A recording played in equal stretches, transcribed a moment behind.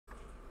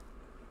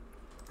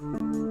Hey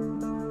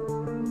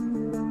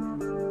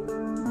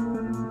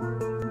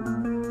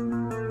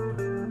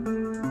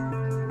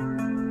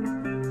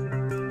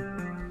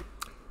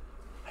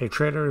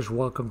traders,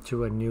 welcome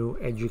to a new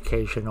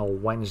Educational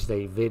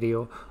Wednesday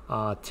video.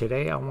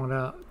 Today I want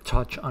to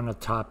touch on a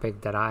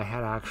topic that I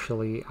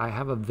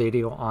have a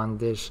video on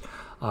this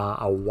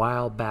a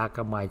while back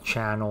on my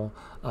channel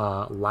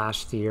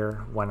last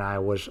year when I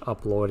was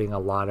uploading a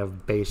lot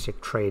of basic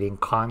trading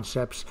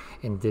concepts,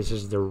 and this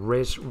is the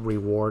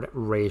risk-reward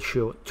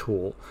ratio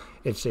tool.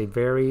 It's a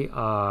very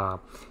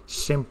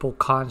simple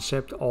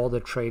concept. All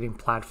the trading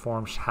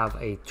platforms have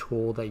a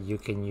tool that you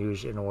can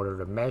use in order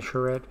to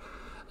measure it.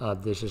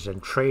 This is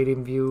in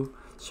TradingView,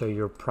 so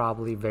you're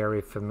probably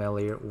very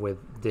familiar with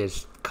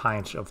these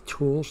kinds of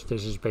tools.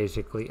 This is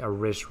basically a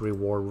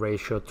risk-reward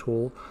ratio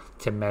tool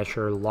to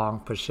measure long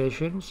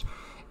positions,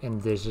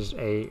 and this is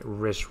a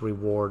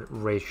risk-reward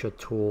ratio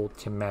tool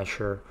to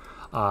measure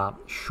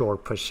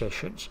short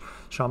positions.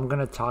 So I'm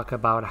going to talk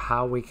about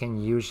how we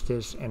can use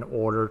this in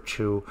order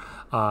to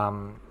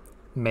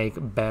make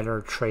better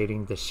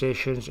trading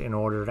decisions, in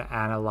order to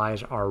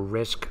analyze our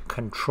risk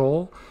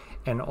control,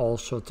 and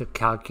also to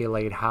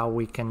calculate how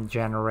we can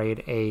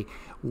generate a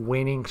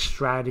winning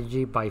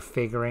strategy by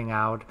figuring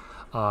out,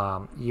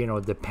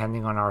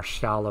 depending on our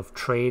style of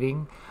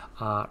trading,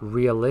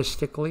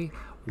 realistically,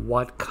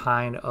 what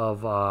kind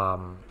of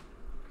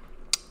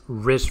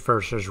risk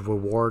versus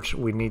rewards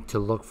we need to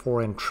look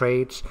for in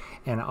trades,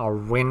 and our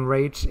win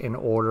rates in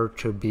order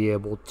to be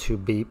able to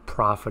be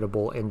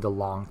profitable in the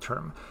long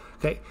term.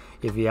 Okay,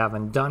 if you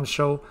haven't done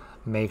so,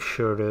 make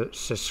sure to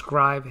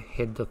subscribe,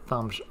 hit the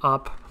thumbs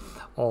up,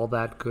 all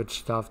that good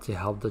stuff to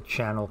help the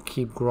channel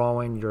keep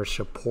growing. Your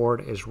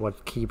support is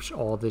what keeps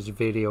all these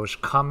videos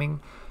coming.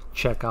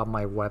 Check out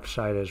my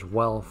website as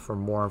well for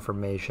more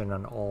information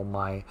on all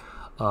my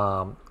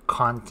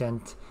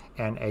content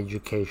and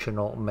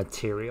educational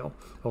material.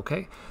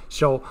 Okay,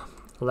 so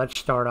let's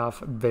start off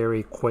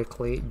very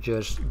quickly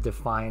just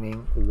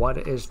defining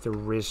what is the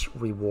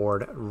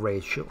risk-reward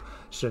ratio.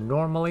 So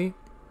normally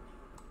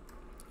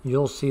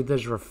you'll see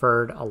this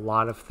referred a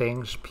lot of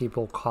things.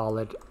 People call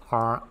it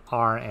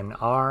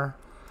R&R.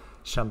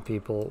 Some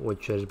people,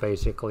 which is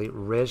basically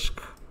risk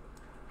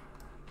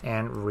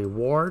and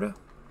reward.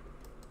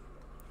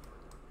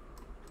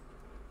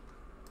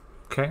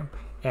 Okay,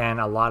 and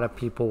a lot of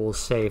people will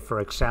say,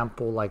 for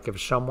example, like if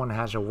someone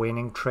has a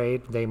winning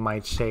trade, they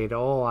might say,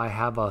 "Oh, I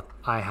had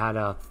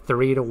a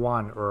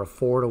 3-to-1 or a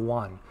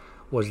 4-to-1."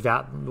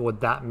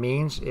 What that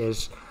means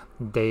is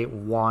they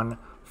won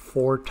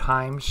 4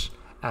 times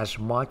as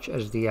much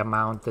as the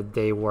amount that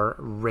they were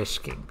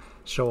risking.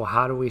 So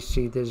how do we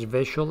see this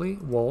visually?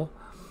 Well,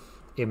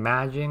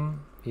 imagine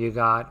you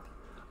got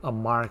a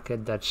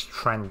market that's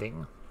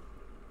trending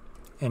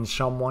and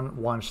someone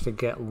wants to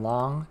get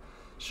long.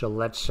 So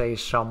let's say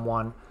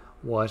someone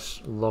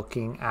was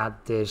looking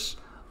at this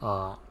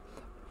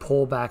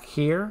pullback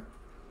here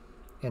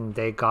and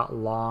they got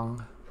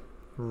long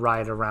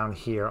right around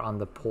here on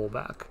the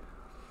pullback.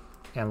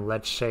 And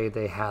let's say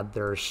they had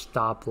their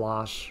stop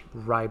loss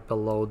right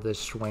below the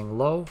swing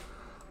low,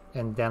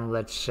 and then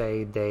let's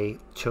say they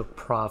took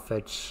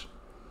profits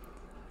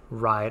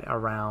right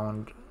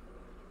around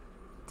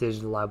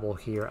this level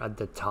here at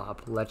the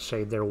top. Let's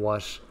say there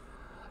was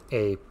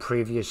a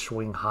previous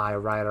swing high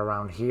right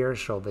around here,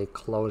 so they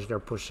closed their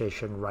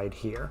position right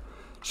here.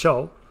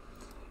 So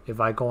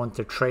if I go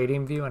into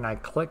TradingView and I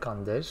click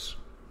on this,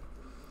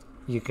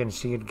 you can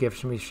see it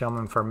gives me some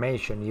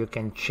information. You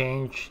can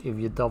change, if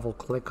you double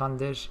click on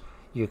this,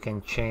 you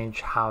can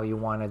change how you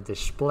want it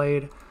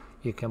displayed.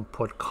 You can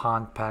put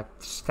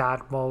compact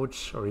stat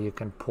modes, or you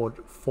can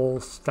put full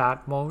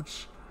stat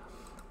modes,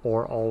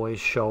 or always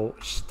show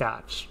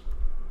stats.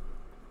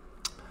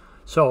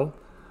 So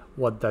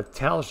what that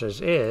tells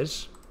us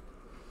is,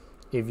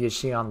 if you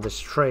see on this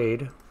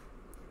trade,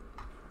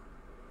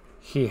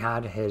 he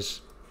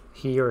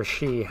or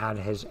she had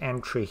his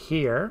entry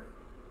here.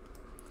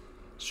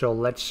 So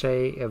let's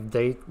say if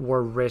they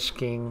were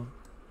risking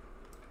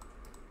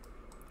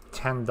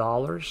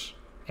 $10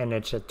 and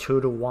it's a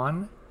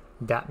 2-to-1,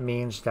 that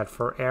means that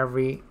for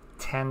every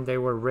 10 they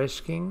were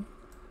risking,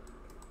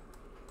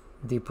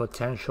 the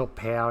potential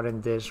payout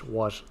in this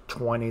was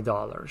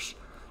 $20.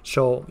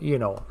 So,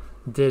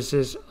 this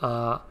is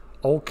a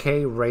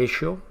okay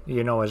ratio.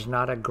 It's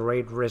not a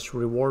great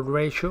risk-reward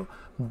ratio,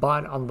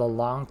 but on the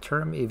long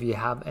term, if you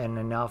have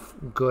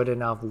good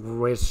enough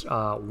risk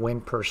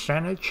win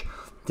percentage,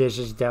 this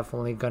is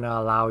definitely going to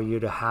allow you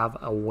to have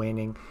a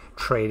winning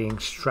trading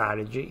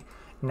strategy.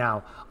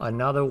 Now,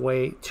 another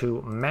way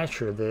to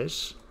measure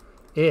this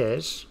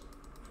is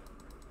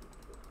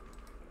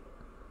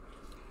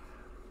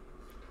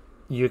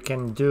you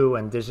can do,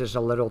 and this is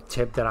a little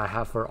tip that I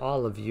have for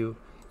all of you,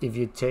 if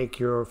you take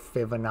your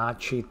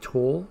Fibonacci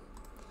tool,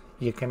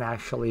 you can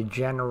actually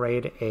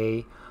generate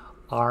a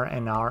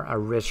R&R, a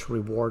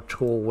risk-reward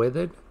tool with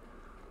it,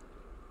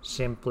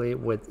 simply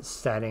with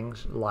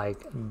settings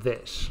like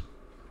this.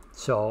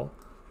 So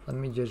let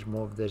me just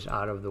move this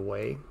out of the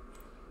way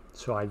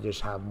so I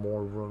just have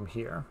more room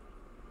here.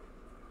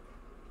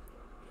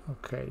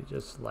 Okay,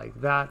 just like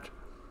that.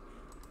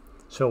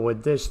 So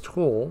with this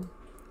tool,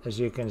 as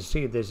you can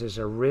see, this is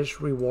a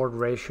risk-reward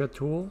ratio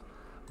tool,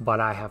 but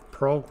I have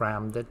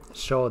programmed it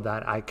so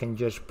that I can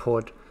just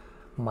put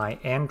my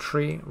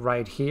entry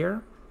right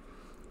here,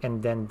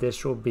 and then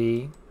this will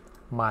be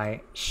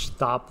my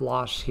stop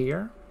loss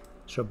here.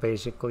 So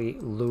basically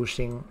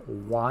losing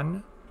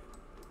 1x,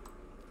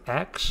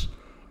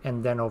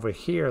 and then over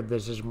here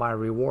this is my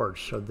reward.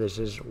 So this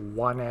is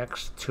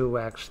 1x,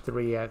 2x,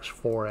 3x,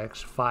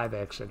 4x,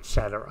 5x,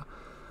 etc.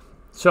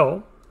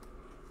 So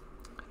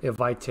if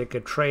I take a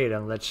trade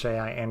and let's say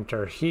I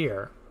enter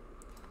here,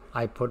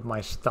 I put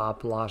my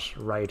stop loss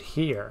right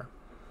here,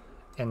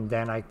 and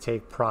then I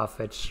take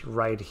profits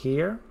right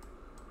here,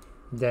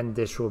 then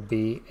this will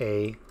be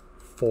a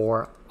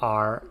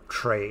 4R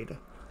trade,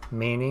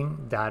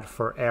 meaning that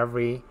for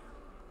every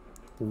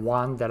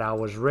one that I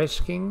was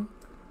risking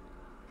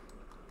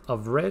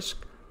of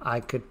risk, I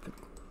could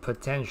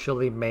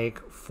potentially make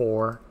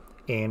 4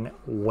 in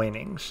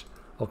winnings.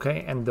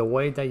 Okay, and the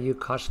way that you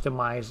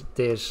customize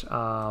this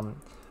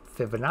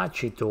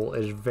Fibonacci tool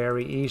is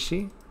very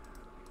easy.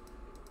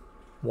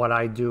 What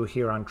I do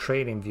here on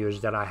TradingView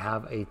is that I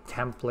have a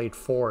template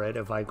for it.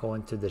 If I go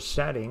into the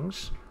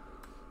settings,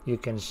 you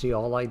can see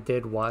all I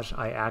did was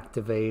I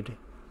activate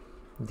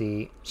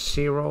the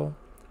 0,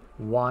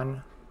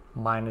 1,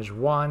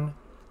 -1,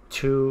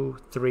 2,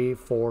 3,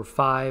 4,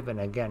 5, and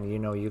again, you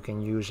know, you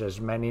can use as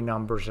many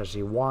numbers as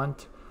you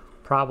want.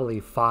 Probably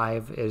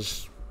 5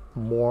 is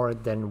more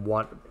than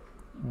what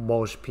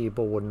most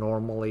people would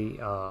normally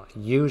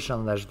use,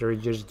 unless they're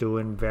just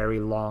doing very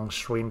long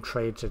swing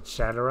trades,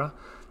 etc.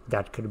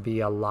 That could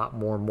be a lot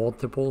more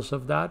multiples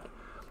of that.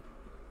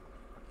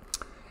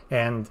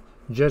 And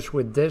just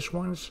with this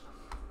ones,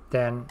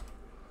 then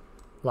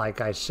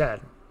like I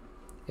said,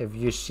 if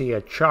you see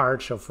a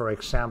chart, so for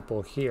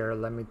example here,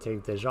 let me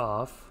take this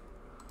off.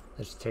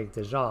 Let's take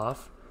this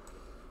off.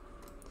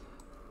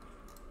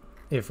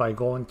 If I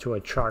go into a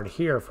chart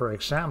here, for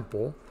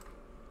example,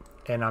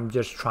 and I'm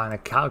just trying to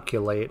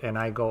calculate, and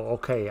I go,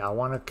 okay, I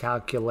want to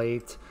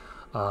calculate,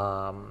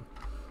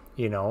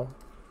 you know,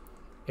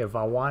 if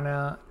I want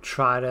to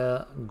try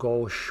to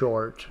go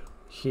short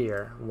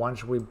here,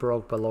 once we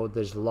broke below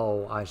this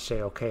low, I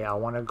say, okay, I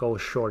want to go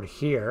short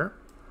here.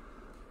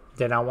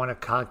 Then I want to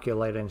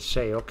calculate and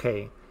say,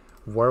 okay,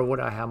 where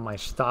would I have my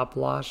stop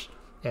loss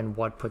and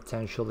what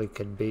potentially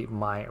could be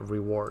my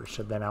reward?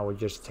 So then I would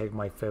just take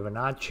my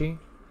Fibonacci.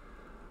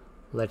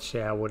 Let's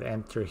say I would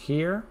enter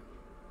here.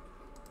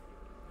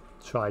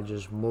 So I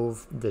just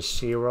move the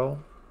 0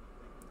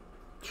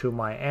 to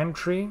my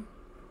entry.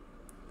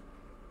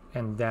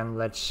 And then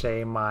let's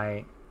say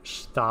my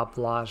stop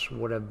loss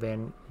would have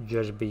been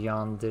just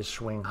beyond this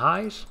swing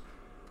highs.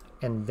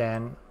 And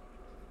then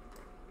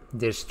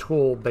this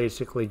tool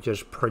basically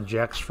just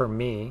projects for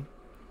me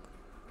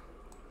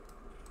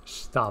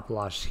stop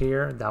loss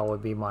here. That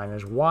would be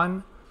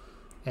 -1.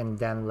 And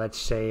then let's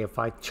say if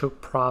I took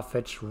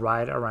profits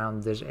right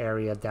around this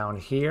area down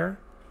here,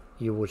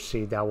 you would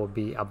see that would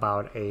be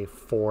about a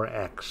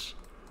 4x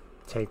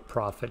take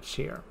profits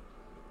here.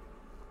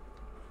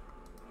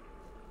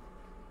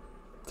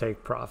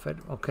 Take profit.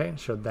 Okay,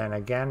 so then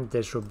again,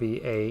 this would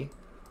be a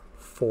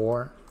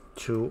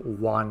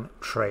 4-to-1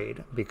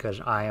 trade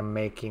because I am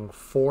making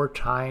 4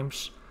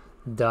 times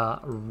the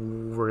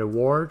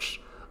rewards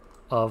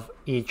of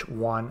each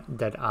one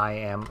that I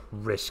am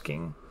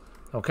risking.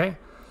 Okay,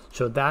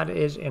 so that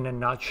is in a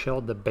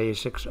nutshell the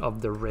basics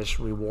of the risk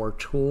reward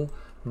tool.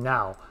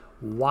 Now,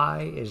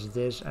 why is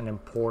this an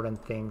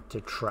important thing to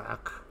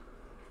track?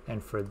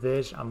 And for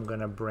this, I'm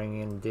gonna bring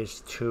in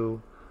these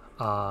two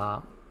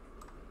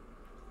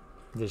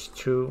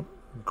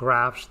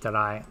graphs that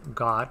I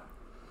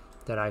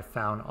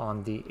found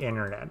on the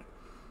internet,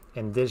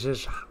 and this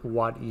is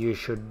what you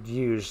should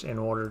use in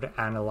order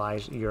to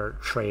analyze your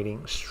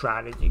trading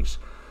strategies.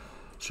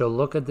 So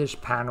look at this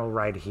panel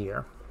right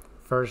here.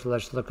 First,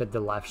 let's look at the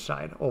left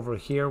side. Over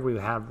here we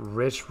have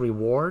risk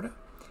reward.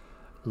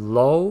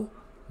 Low,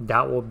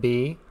 that will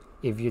be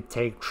if you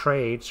take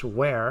trades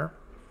where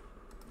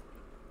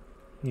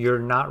you're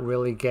not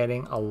really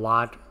getting a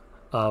lot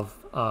of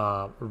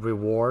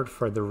reward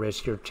for the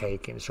risk you're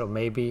taking. So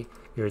maybe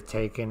you're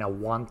taking a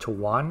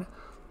 1-to-1.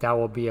 That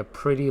will be a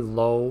pretty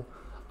low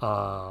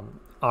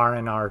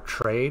R&R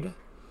trade.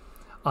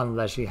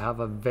 Unless you have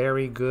a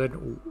very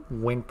good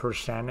win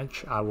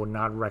percentage, I would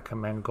not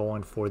recommend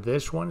going for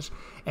this ones.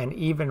 And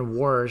even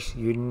worse,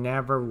 you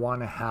never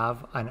want to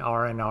have an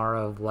R&R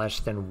of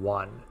less than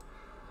 1,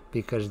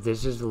 because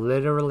this is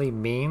literally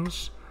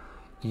means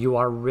you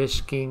are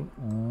risking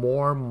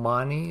more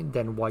money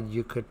than what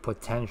you could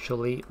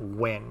potentially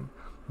win.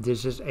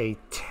 This is a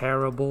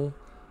terrible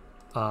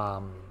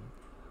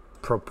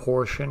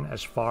proportion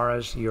as far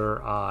as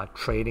your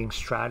trading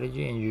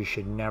strategy, and you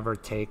should never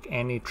take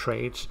any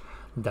trades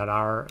that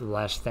are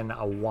less than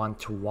a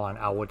 1-to-1,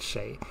 I would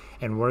say.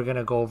 And we're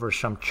gonna go over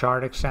some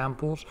chart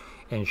examples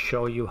and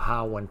show you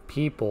how when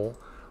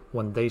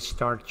they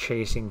start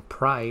chasing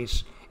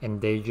price and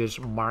they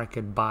just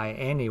market buy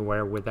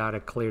anywhere without a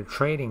clear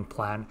trading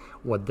plan,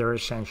 what they're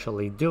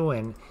essentially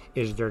doing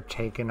is they're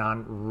taking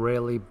on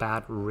really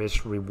bad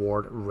risk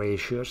reward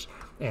ratios,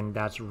 and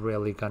that's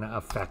really going to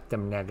affect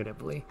them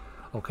negatively.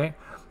 Okay,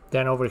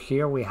 then over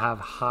here we have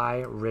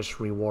high risk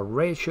reward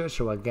ratio.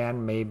 So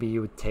again, maybe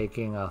you're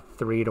taking a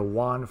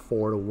 3-to-1,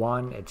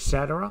 4-to-1,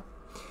 etc.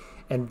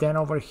 And then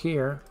over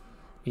here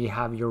you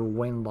have your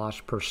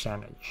win-loss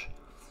percentage.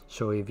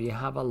 So if you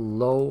have a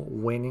low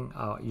winning,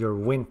 your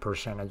win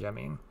percentage, I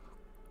mean,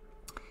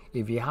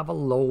 if you have a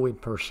low win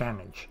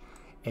percentage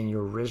and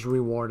your risk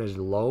reward is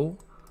low,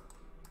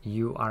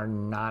 you are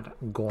not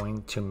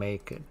going to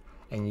make it.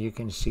 And you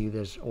can see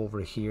this over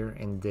here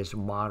in this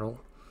model.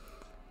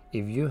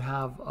 If you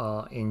have,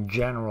 in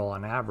general,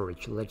 on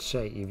average, let's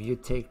say if you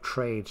take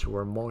trades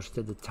where most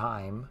of the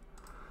time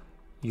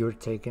you're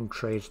taking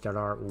trades that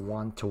are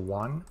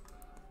 1-to-1,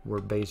 where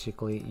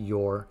basically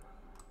your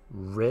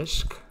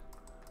risk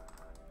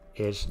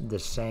is the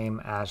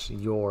same as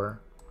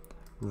your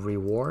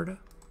reward,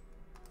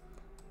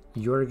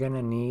 you're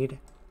gonna need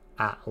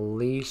at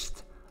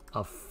least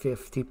a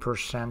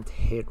 50%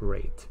 hit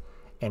rate.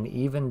 And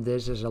even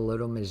this is a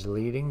little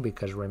misleading,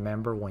 because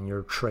remember, when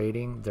you're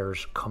trading,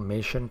 there's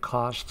commission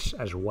costs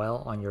as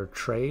well on your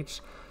trades.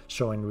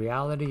 So in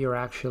reality, you're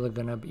actually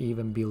gonna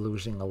even be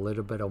losing a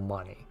little bit of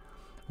money.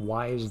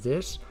 Why is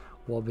this?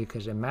 Well,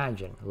 because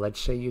imagine, let's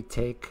say you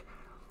take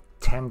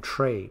 10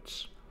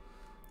 trades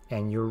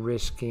and you're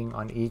risking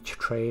on each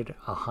trade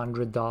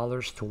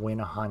 $100 to win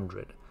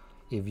 100.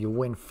 If you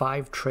win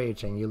 5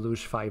 trades and you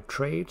lose 5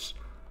 trades,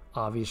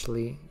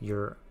 obviously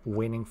you're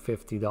winning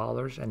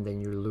 $50 and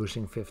then you're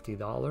losing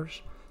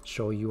 $50.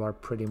 So you are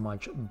pretty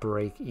much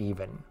break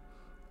even.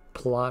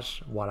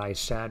 Plus what I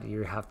said,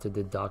 you have to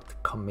deduct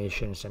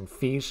commissions and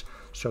fees,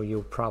 so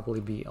you'll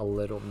probably be a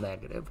little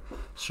negative.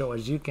 So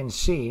as you can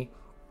see,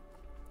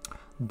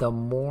 the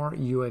more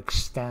you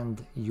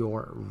extend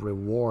your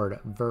reward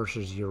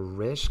versus your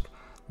risk,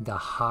 the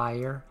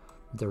higher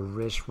the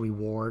risk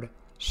reward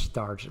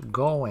starts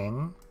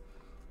going.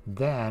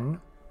 Then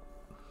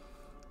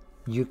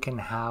you can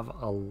have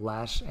a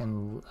less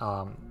and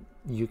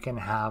you can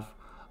have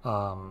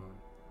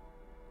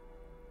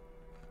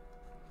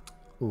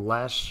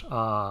less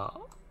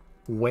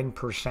win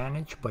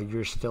percentage, but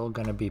you're still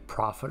going to be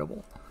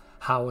profitable.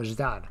 How is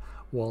that?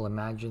 Well,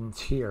 imagine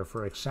here,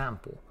 for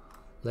example,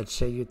 let's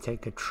say you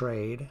take a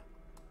trade.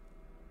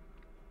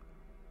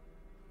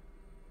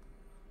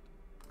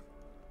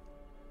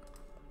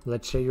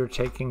 Let's say you're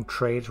taking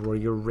trades where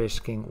you're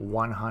risking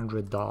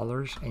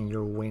 $100 and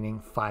you're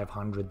winning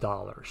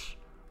 $500.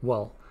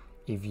 Well,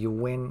 if you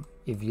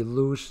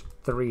lose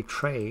 3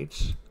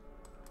 trades,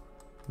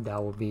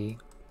 that will be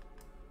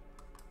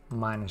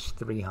minus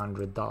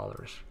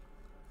 $300.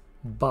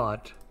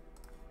 But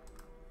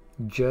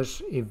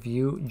if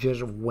you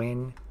just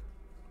win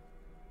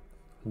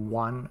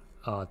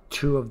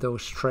 2 of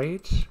those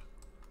trades,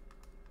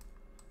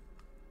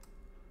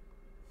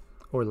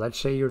 or let's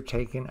say you're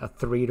taking a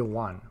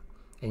 3-to-1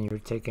 and you're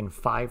taking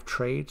 5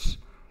 trades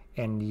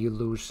and you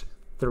lose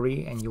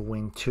 3 and you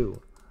win 2,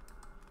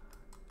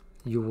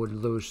 you would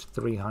lose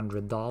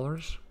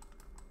 $300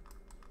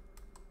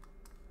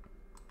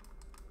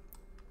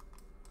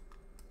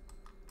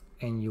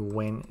 and you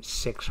win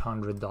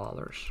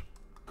 $600.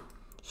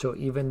 So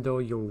even though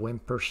your win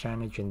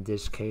percentage in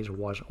this case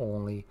was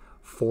only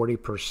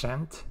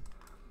 40%,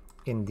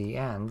 in the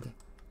end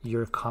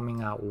you're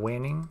coming out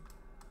winning.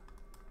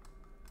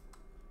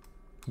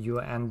 You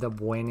end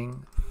up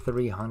winning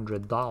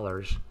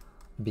 $300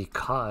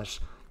 because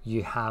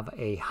you have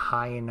a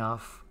high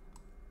enough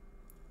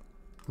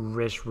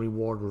risk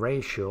reward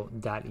ratio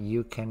that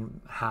you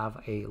can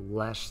have a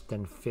less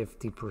than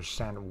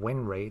 50%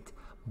 win rate,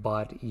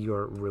 but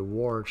your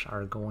rewards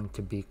are going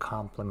to be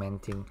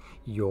complementing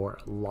your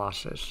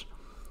losses.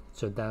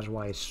 So that's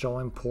why it's so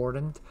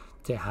important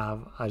to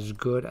have as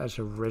good as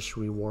a risk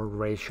reward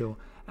ratio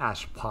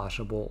as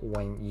possible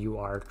when you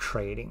are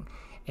trading.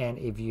 And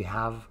if you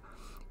have,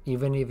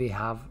 even if you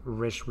have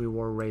risk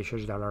reward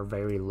ratios that are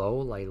very low,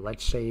 like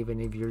let's say even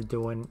if you're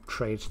doing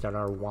trades that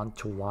are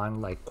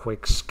 1-to-1, like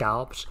quick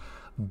scalps,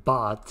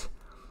 but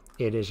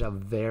it is a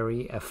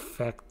very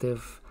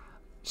effective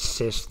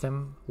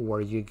system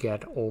where you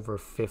get over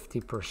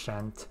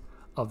 50%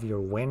 of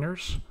your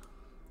winners,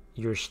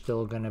 you're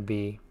still going to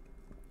be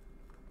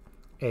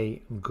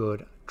a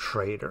good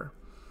trader.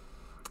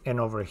 And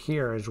over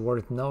here is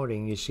worth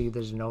noting, you see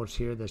these notes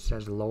here that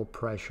says low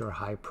pressure,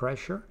 high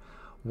pressure.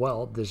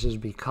 Well, this is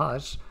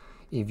because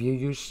if you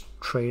use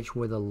trades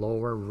with a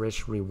lower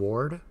risk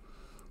reward,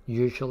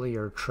 usually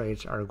your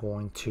trades are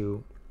going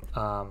to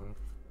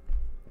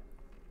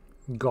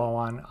go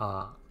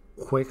on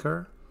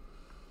quicker,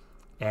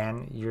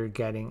 and you're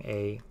getting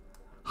a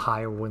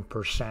higher win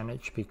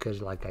percentage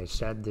because, like I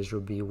said, this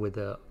would be with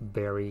a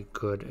very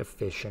good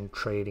efficient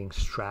trading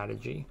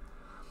strategy.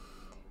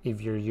 If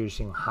you're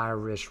using high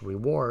risk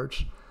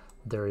rewards,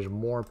 there is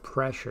more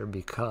pressure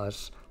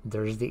because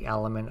there's the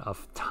element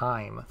of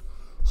time.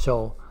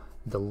 So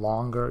the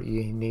longer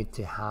you need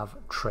to have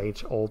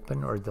trades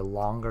open, or the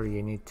longer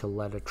you need to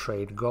let a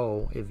trade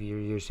go if you're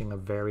using a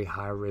very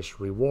high risk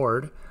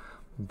reward,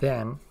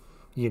 then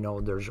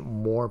there's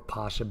more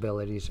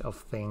possibilities of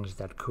things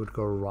that could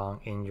go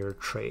wrong in your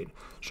trade.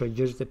 So it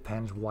just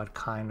depends what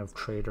kind of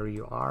trader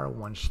you are,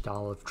 what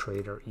style of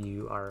trader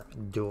you are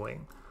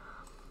doing.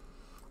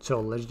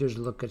 So let's just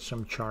look at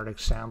some chart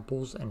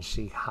examples and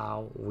see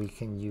how we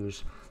can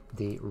use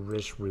the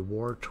risk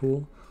reward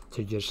tool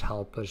to just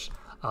help us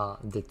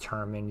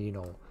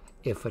determine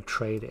if a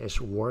trade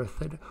is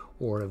worth it,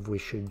 or if we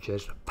should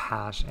just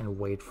pass and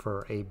wait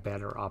for a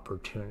better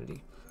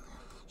opportunity.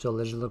 So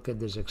let's look at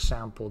this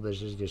example.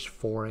 This is just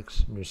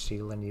Forex New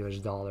Zealand US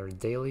dollar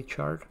daily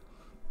chart.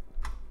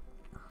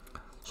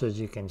 So as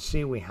you can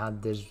see, we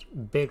had this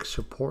big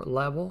support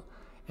level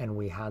and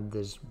we had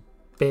this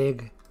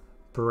big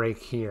break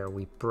here.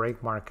 We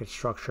break market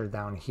structure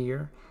down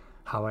here.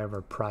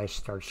 However, price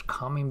starts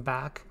coming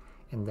back,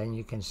 and then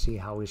you can see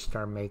how we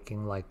start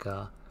making like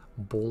a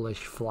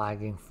bullish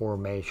flagging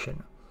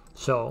formation.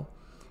 So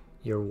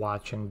you're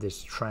watching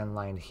this trend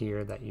line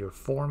here that you're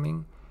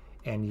forming,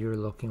 and you're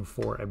looking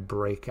for a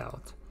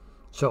breakout.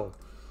 So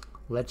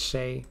let's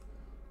say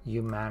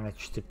you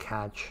manage to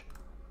catch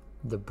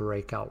the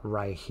breakout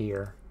right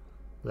here.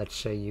 Let's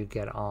say you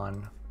get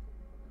on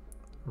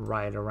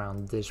right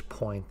around this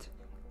point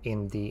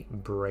in the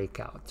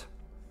breakout.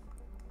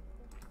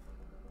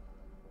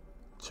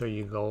 So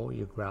you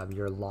grab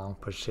your long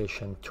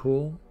position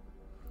tool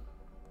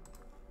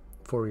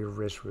for your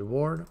risk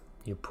reward,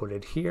 you put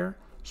it here.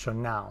 So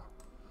now,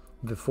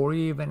 before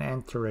you even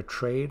enter a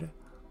trade,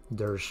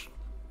 there's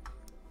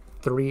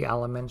 3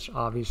 elements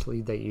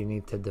obviously that you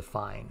need to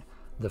define.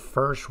 The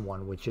first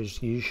one, which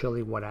is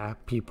usually what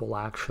people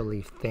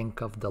actually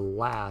think of the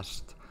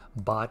last,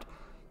 but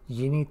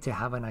you need to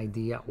have an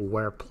idea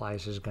where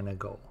price is gonna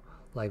go.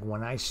 Like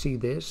when I see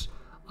this,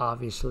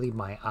 obviously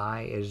my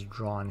eye is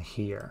drawn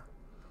here.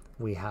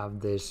 We have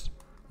this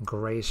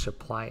gray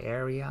supply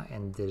area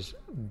and this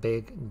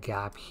big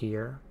gap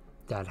here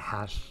that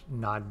has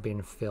not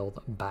been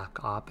filled back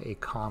up, a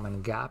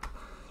common gap.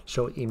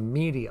 So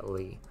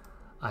immediately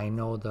I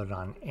know that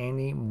on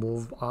any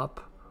move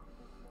up,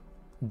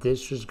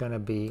 this is going to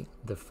be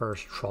the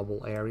first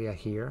trouble area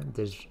here,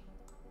 this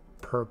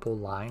purple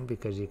line,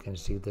 because you can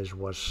see this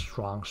was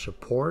strong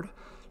support.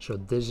 So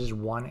this is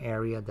one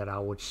area that I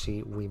would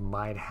see we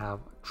might have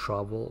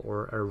trouble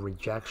or a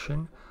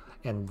rejection,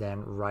 and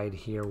then right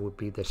here would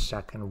be the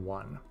second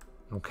one.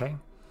 Okay,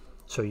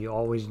 so you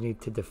always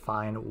need to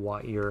define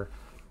what your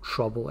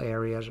trouble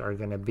areas are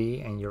going to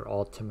be and your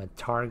ultimate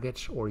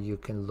targets, or you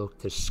can look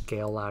to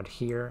scale out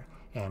here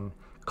and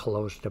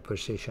close the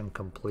position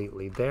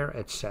completely there,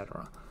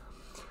 etc.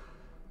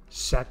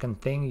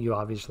 Second thing, you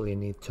obviously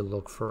need to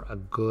look for a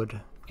good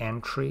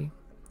entry.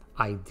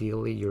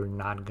 Ideally, you're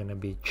not going to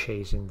be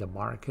chasing the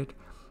market.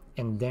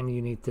 And then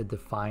you need to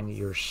define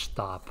your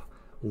stop.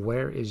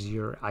 Where is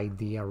your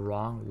idea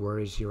wrong? Where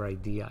is your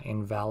idea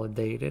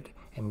invalidated?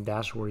 And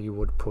that's where you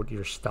would put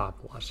your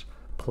stop loss.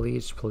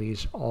 Please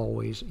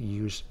always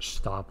use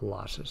stop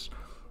losses.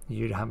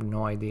 You'd have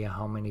no idea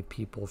how many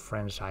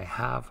friends I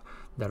have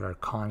that are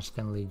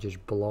constantly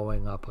just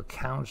blowing up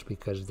accounts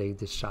because they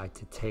decide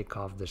to take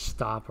off the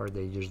stop, or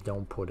they just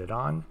don't put it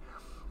on,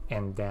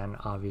 and then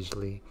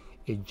obviously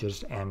it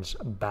just ends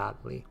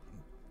badly.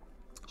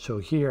 So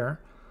here,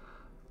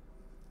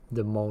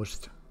 the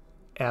most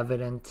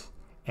evident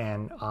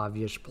and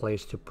obvious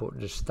place to put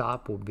the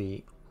stop will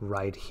be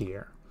right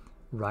here,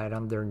 right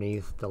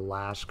underneath the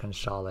last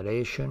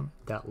consolidation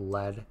that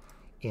led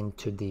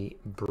into the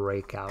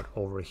breakout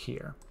over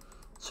here.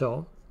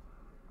 So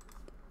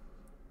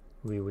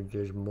we would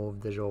just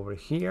move this over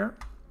here,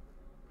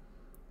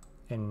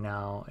 and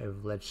now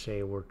if let's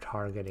say we're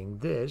targeting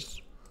this,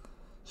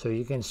 so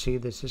you can see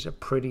this is a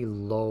pretty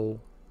low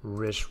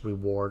risk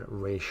reward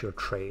ratio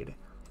trade.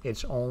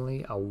 It's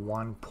only a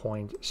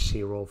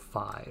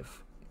 1.05,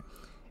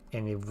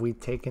 and if we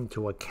take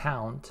into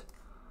account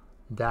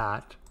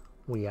that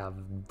we have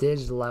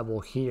this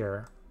level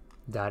here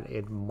that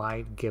it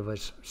might give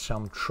us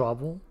some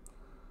trouble,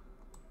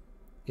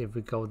 if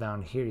we go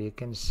down here, you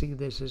can see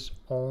this is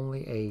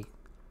only a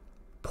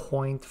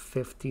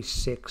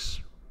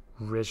 0.56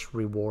 risk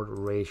reward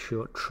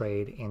ratio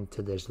trade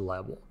into this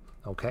level.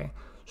 Okay,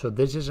 so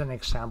this is an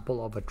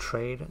example of a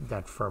trade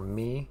that for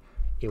me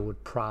it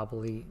would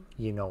probably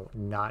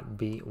not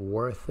be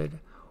worth it,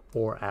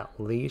 or at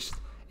least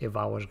if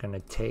I was going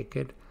to take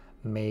it,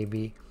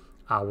 maybe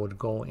I would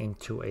go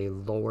into a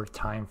lower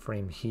time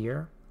frame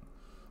here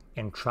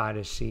and try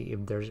to see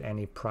if there's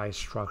any price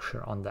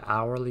structure on the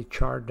hourly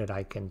chart that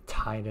I can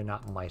tighten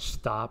up my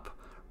stop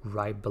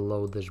right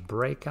below this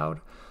breakout,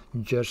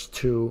 just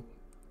to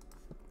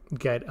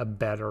get a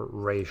better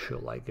ratio.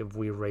 Like if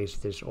we raise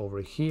this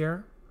over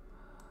here,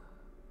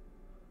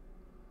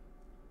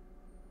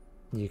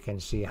 you can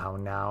see how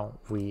now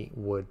we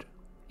would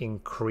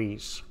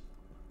increase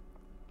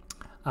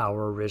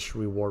our risk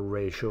reward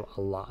ratio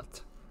a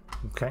lot.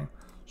 Okay,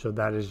 so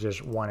that is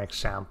just one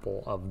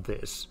example of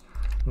this.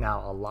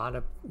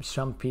 Now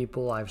some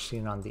people I've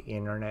seen on the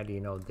internet, you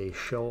know, they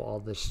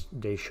show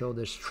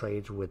this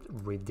trades with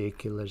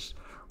ridiculous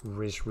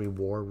risk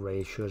reward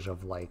ratios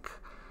of like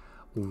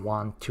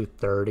 1 to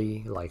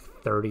 30, like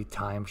 30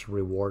 times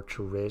reward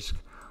to risk.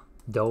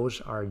 Those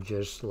are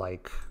just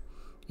like,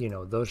 you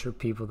know, those are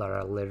people that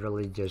are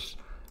literally just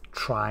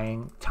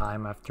trying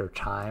time after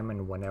time,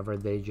 and whenever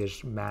they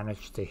just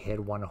manage to hit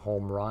one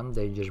home run,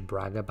 they just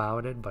brag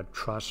about it. But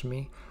trust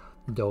me,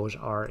 those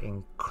are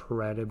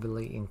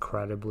incredibly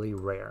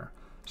rare.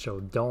 So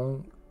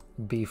don't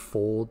be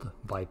fooled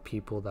by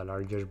people that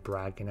are just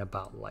bragging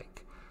about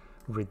like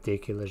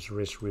ridiculous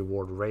risk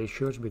reward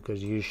ratios,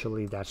 because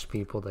usually that's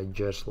people that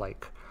just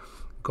like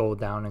go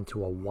down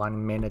into a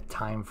 1 minute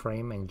time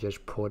frame and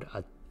just put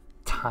a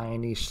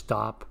tiny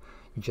stop,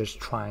 just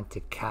trying to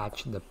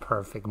catch the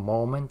perfect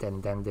moment,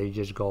 and then they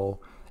just go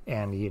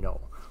and, you know,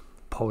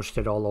 post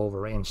it all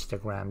over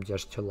Instagram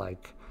just to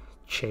like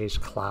chase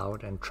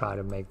clout and try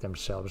to make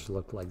themselves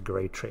look like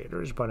great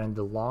traders. But in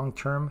the long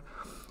term,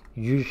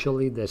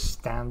 usually the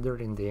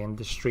standard in the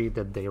industry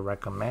that they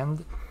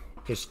recommend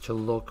is to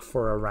look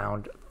for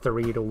around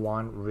 3 to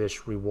 1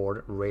 risk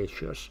reward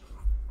ratios.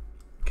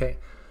 Okay,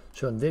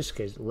 so in this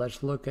case,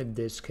 let's look at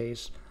this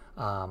case,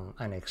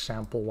 an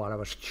example what I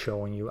was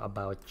showing you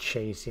about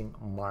chasing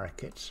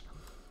markets.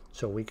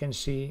 So we can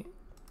see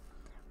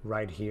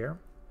right here,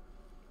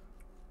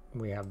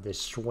 we have this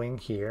swing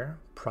here,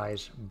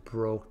 price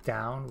broke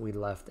down, we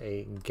left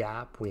a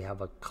gap, we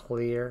have a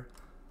clear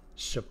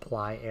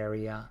supply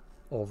area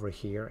over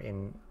here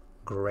in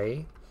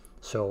gray.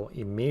 So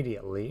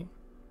immediately,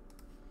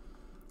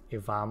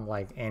 if I'm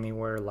like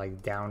anywhere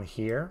like down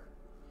here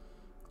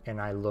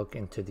and I look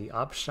into the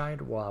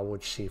upside, well, I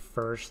would see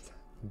first,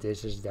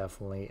 this is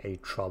definitely a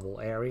trouble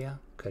area,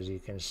 because you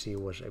can see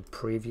it was a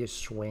previous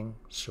swing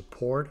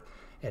support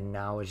and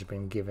now it's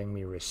been giving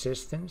me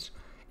resistance.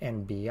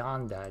 And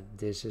beyond that,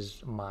 this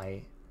is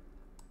my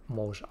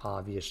most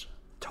obvious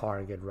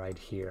target right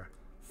here,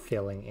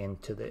 filling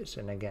into this.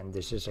 And again,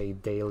 this is a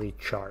daily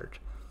chart,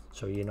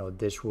 so you know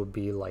this would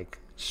be like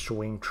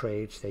swing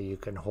trades that you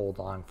can hold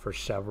on for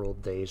several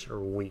days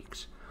or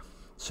weeks.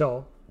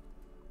 So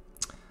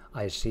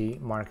I see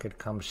market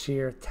comes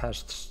here,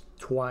 tests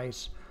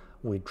twice,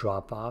 we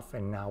drop off,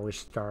 and now we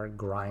start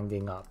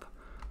grinding up.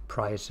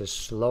 Price is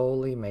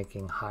slowly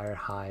making higher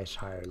highs,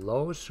 higher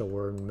lows, so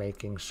we're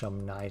making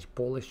some nice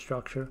bullish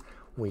structure.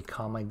 We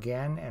come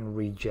again and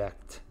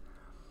reject.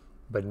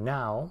 But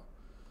now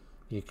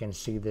you can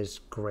see this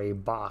gray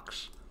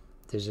box.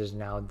 This is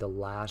now the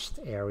last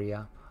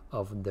area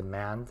of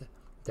demand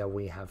that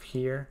we have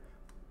here.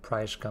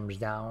 Price comes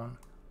down,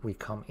 we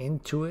come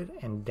into it,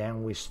 and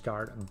then we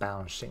start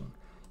bouncing.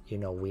 You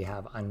know, we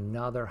have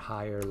another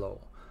higher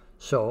low.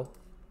 So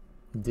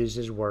this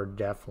is where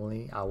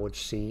definitely I would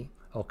see,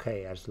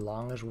 okay, as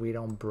long as we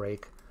don't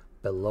break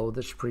below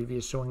this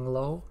previous swing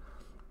low,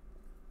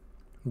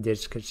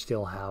 this could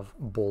still have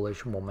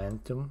bullish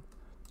momentum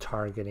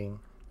targeting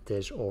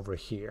this over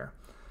here.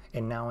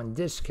 And now in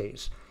this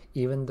case,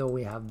 even though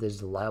we have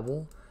this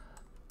level,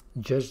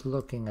 just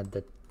looking at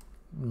the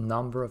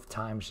number of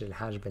times it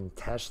has been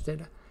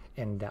tested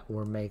and that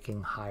we're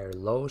making higher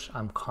lows,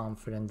 I'm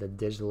confident that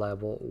this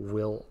level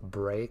will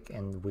break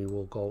and we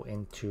will go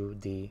into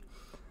the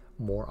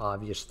more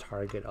obvious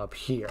target up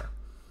here.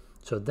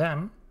 So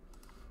then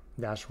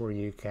that's where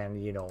you can,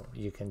 you know,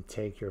 you can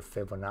take your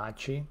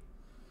Fibonacci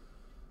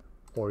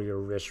or your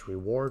risk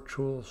reward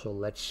tool. So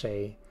let's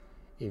say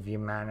if you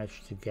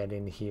manage to get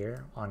in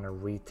here on a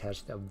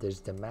retest of this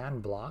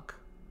demand block,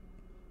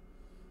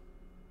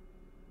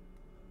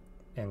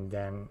 and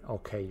then,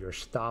 okay, your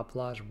stop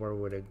loss, where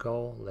would it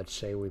go? Let's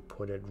say we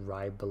put it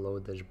right below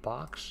this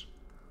box.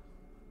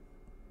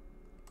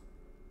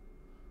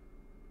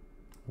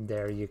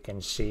 There you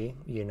can see,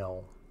 you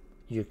know,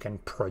 you can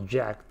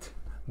project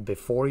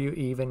before you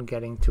even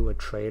get into a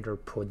trade or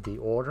put the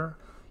order.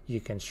 You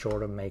can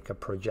sort of make a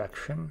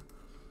projection,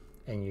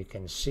 and you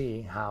can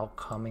see how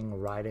coming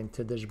right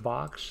into this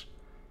box,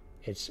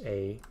 it's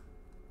a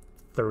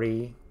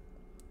 3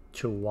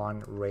 to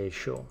 1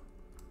 ratio.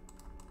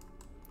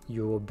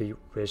 You will be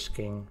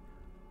risking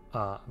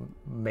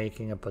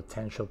making a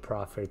potential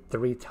profit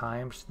 3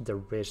 times the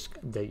risk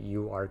that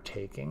you are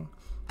taking.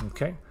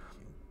 Okay,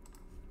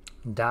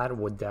 that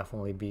would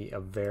definitely be a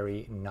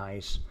very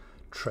nice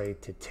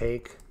trade to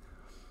take.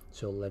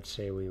 So let's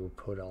say we will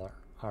put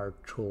our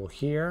tool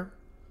here,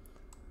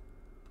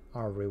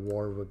 our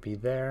reward would be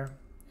there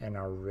and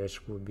our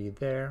risk would be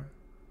there.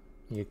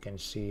 You can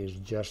see it's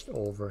just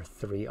over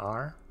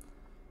 3R,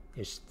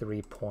 it's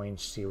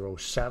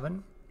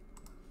 3.07,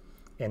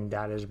 and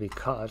that is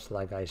because,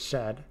 like I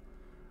said,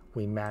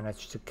 we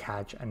managed to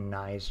catch a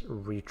nice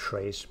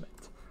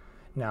retracement.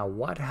 Now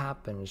what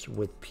happens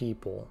with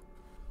people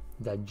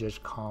that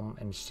just come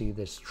and see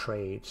these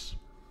trades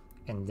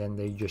and then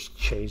they just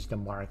chase the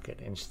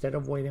market instead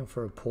of waiting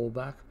for a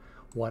pullback?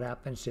 What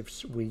happens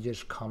if we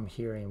just come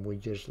here and we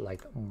just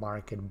like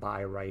market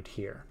buy right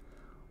here?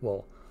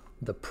 Well,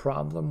 the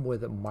problem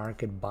with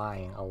market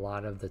buying a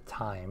lot of the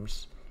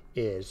times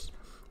is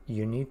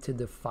you need to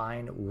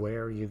define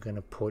where you're going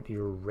to put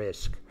your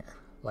risk.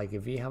 Like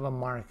if you have a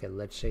market,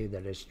 let's say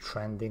that is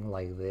trending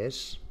like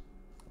this,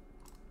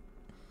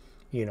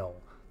 you know,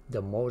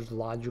 the most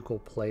logical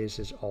place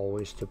is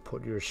always to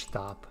put your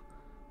stop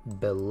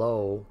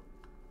below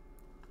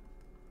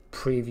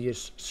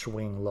previous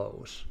swing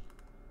lows.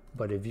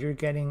 But if you're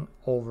getting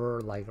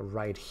over like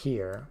right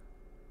here,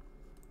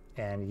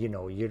 and you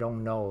know, you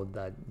don't know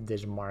that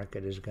this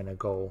market is going to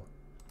go,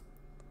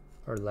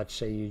 or let's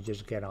say you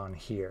just get on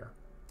here,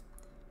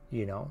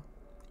 you know,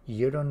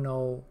 you don't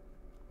know,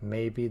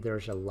 maybe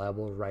there's a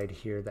level right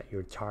here that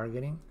you're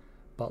targeting,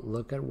 but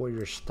look at where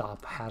your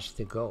stop has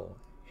to go.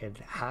 It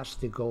has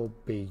to go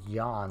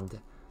beyond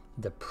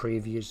the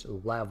previous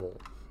level.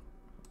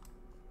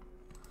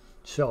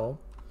 So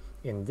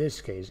in this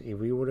case, if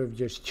we would have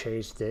just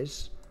chased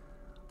this,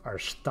 our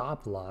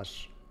stop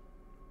loss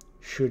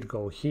should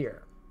go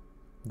here.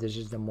 This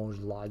is the most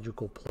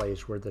logical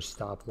place where the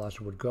stop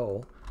loss would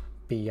go,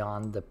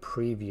 beyond the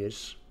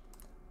previous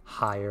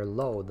higher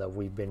low that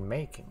we've been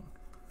making.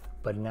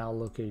 But now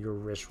look at your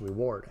risk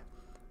reward,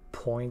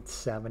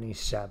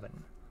 0.77.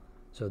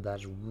 So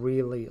that's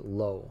really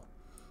low.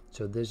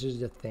 So this is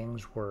the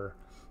things where,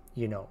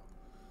 you know,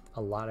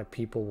 a lot of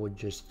people would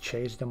just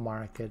chase the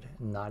market,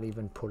 not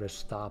even put a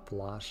stop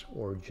loss,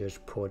 or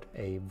just put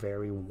a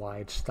very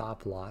wide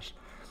stop loss,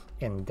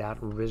 and that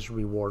risk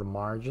reward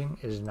margin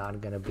is not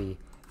going to be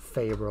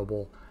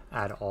favorable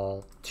at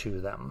all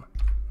to them.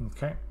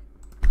 Okay,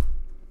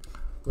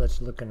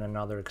 let's look at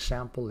another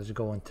example. Let's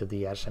go into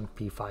the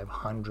S&P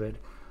 500,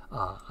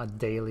 a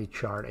daily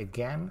chart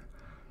again,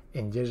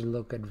 and just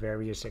look at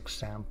various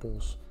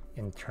examples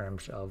in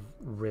terms of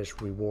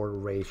risk reward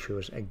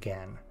ratios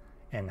again,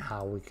 and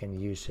how we can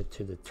use it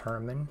to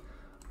determine,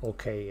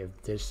 okay,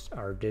 if this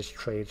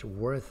trade's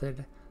worth it,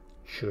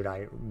 should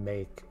I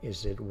make,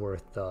 is it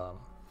worth the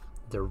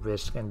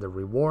risk and the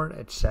reward,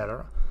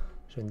 etc.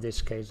 So in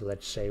this case,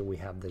 let's say we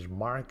have this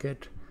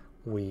market,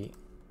 we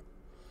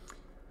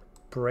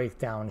break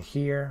down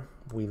here,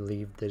 we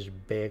leave this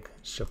big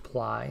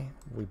supply,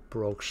 we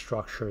broke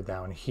structure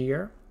down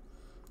here.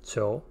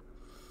 So,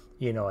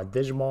 you know, at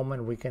this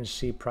moment we can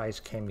see price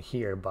came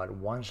here, but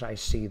once I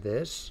see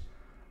this,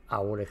 I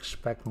would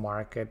expect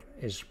market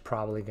is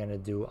probably going to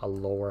do a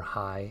lower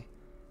high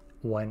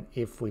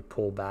if we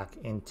pull back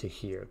into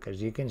here,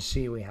 because you can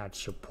see we had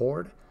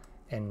support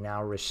and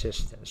now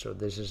resistance. So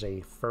this is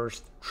a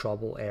first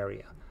trouble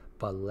area.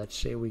 But let's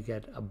say we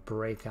get a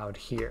breakout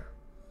here.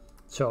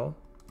 So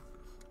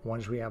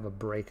once we have a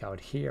breakout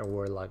here,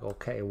 we're like,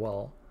 okay,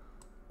 well,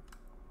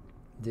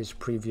 this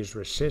previous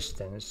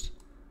resistance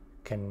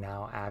can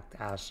now act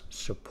as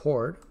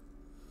support.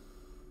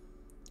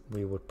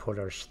 We would put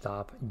our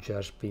stop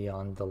just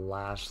beyond the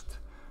last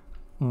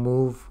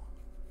move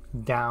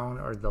down,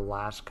 or the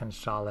last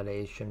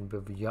consolidation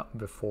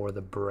before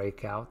the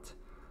breakout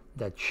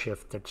that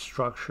shifted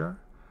structure.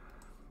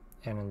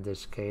 And in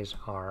this case,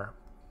 our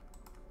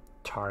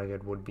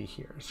target would be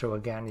here. So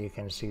again, you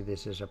can see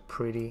this is a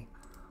pretty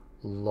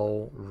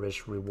low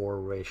risk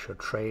reward ratio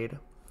trade.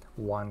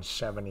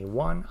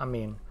 171, I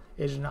mean,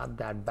 it's not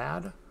that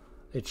bad,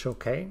 it's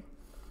okay.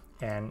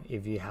 And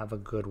if you have a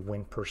good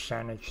win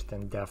percentage,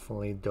 then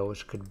definitely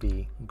those could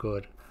be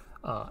good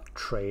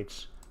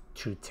trades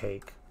to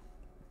take.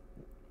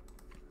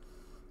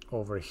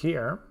 Over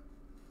here,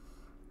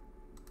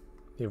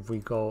 if we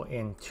go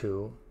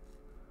into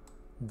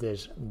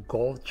this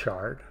gold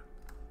chart,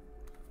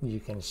 you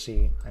can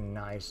see a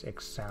nice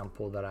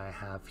example that I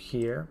have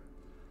here.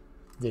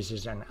 This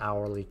is an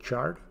hourly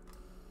chart.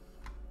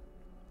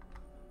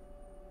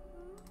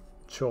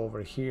 So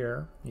over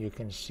here, you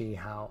can see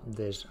how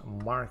this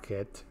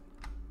market,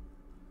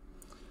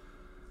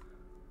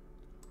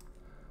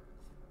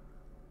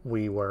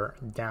 we were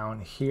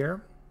down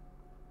here,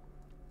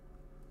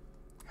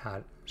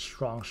 had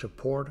strong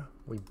support,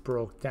 we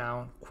broke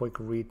down, quick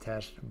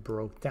retest,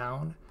 broke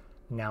down.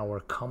 Now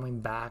we're coming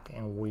back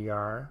and we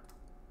are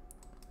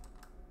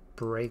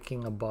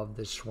breaking above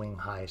the swing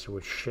high. So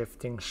we're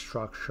shifting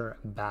structure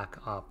back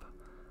up.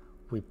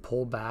 We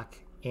pull back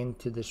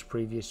into this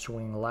previous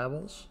swing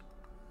levels,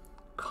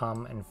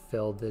 come and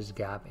fill this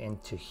gap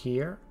into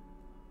here.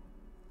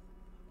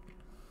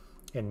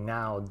 And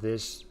now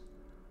this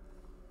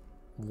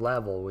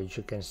level, which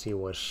you can see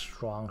was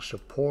strong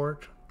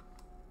support,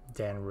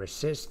 then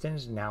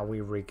resistance, now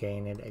we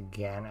regain it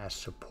again as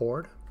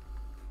support.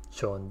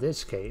 So in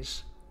this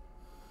case,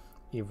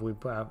 if we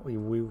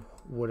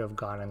would have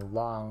gotten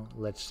long,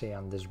 let's say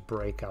on this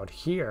breakout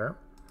here,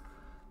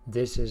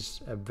 this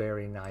is a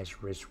very nice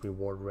risk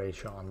reward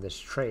ratio on this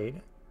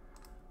trade,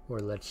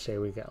 where let's say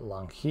we get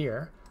long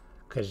here,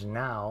 because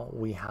now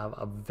we have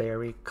a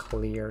very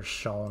clear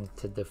zone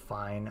to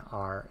define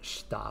our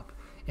stop.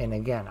 And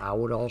again, I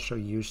would also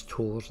use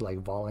tools like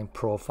volume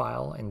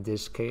profile in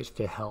this case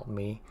to help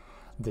me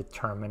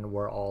determine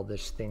where all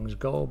these things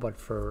go. But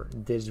for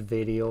this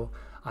video,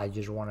 I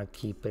just want to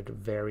keep it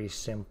very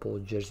simple,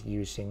 just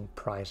using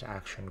price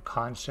action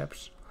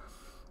concepts.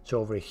 So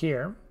over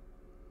here,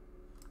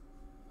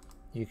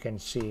 you can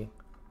see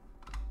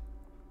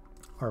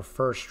our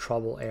first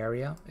trouble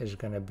area is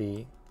going to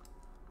be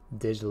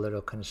this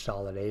little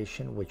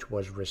consolidation, which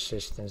was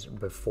resistance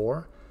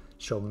before.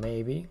 So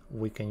maybe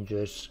we can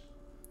just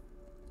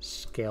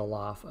scale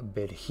off a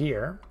bit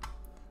here,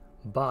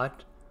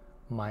 but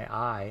my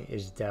eye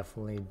is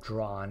definitely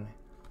drawn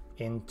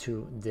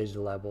into these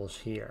levels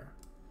here,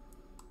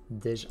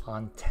 this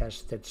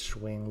untested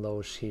swing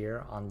lows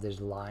here on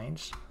these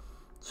lines.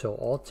 So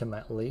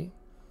ultimately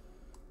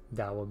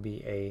that would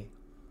be a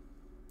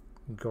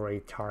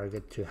great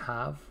target to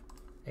have,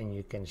 and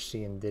you can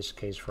see in this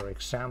case, for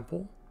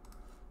example,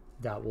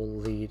 that will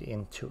lead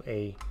into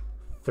a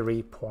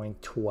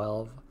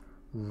 3.12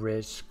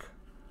 risk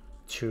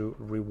to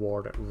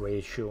reward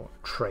ratio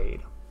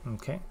trade.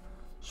 Okay,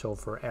 so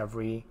for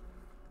every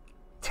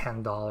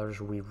 $10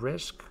 we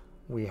risk,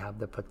 we have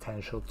the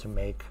potential to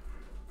make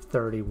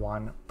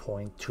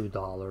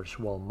 $31.2,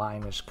 well,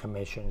 minus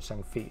commissions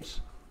and fees.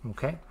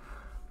 Okay,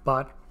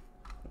 but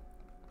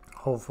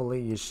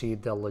hopefully you see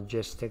the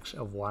logistics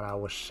of what I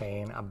was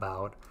saying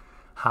about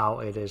how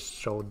it is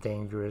so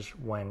dangerous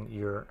when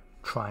you're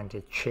trying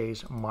to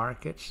chase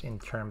markets in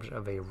terms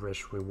of a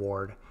risk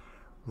reward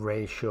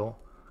ratio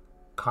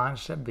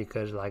concept.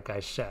 Because like I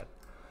said,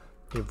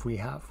 if we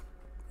have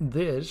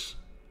this,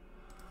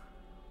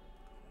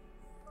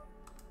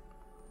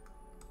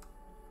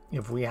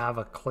 if we have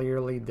a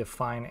clearly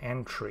defined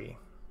entry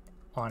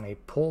on a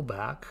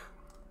pullback,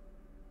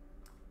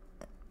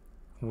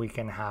 we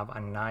can have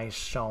a nice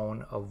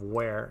zone of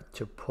where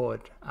to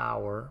put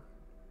our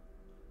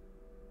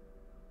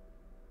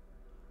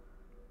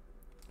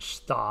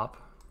stop,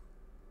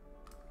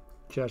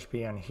 just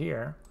beyond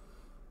here.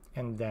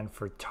 And then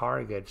for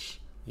targets,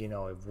 you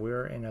know, if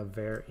we're in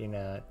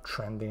a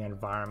trending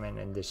environment,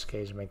 in this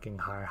case making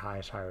higher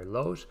highs, higher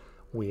lows,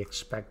 we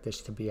expect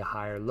this to be a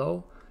higher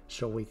low,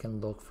 so we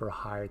can look for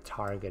higher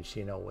targets,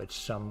 you know, with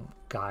some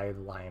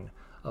guideline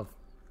of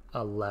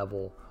a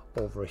level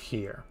over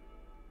here.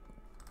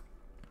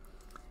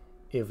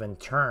 If in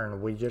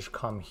turn we just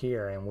come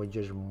here and we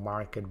just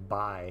market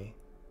buy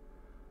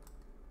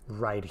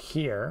right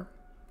here,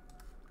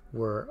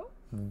 we're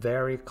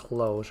very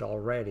close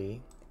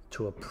already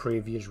to a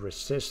previous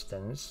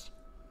resistance.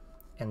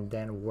 And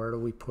then where do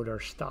we put our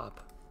stop?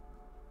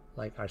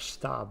 Like, our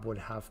stop would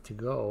have to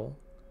go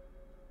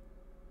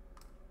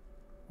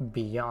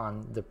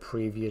beyond the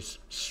previous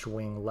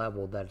swing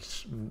level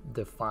that's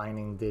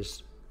defining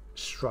this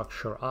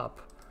structure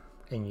up.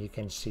 And you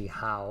can see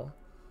how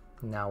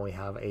now we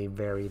have a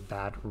very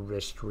bad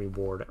risk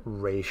reward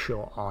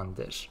ratio on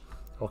this.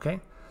 Okay,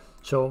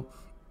 so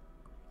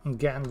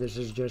again, this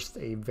is just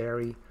a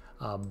very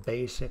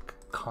basic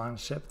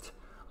concept.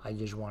 I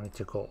just wanted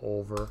to go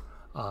over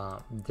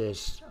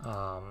this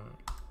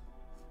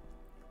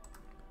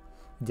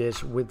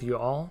with you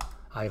all.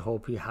 I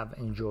hope you have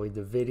enjoyed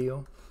the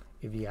video.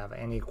 If you have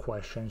any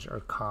questions or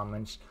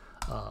comments,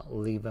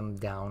 leave them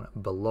down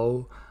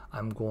below.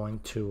 I'm going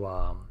to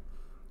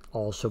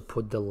also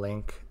put the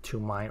link to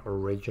my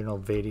original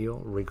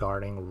video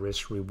regarding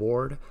risk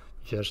reward,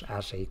 just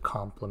as a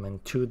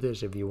complement to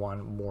this if you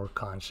want more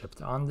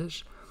concept on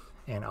this.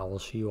 And I will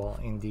see you all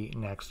in the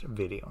next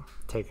video.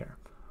 Take care.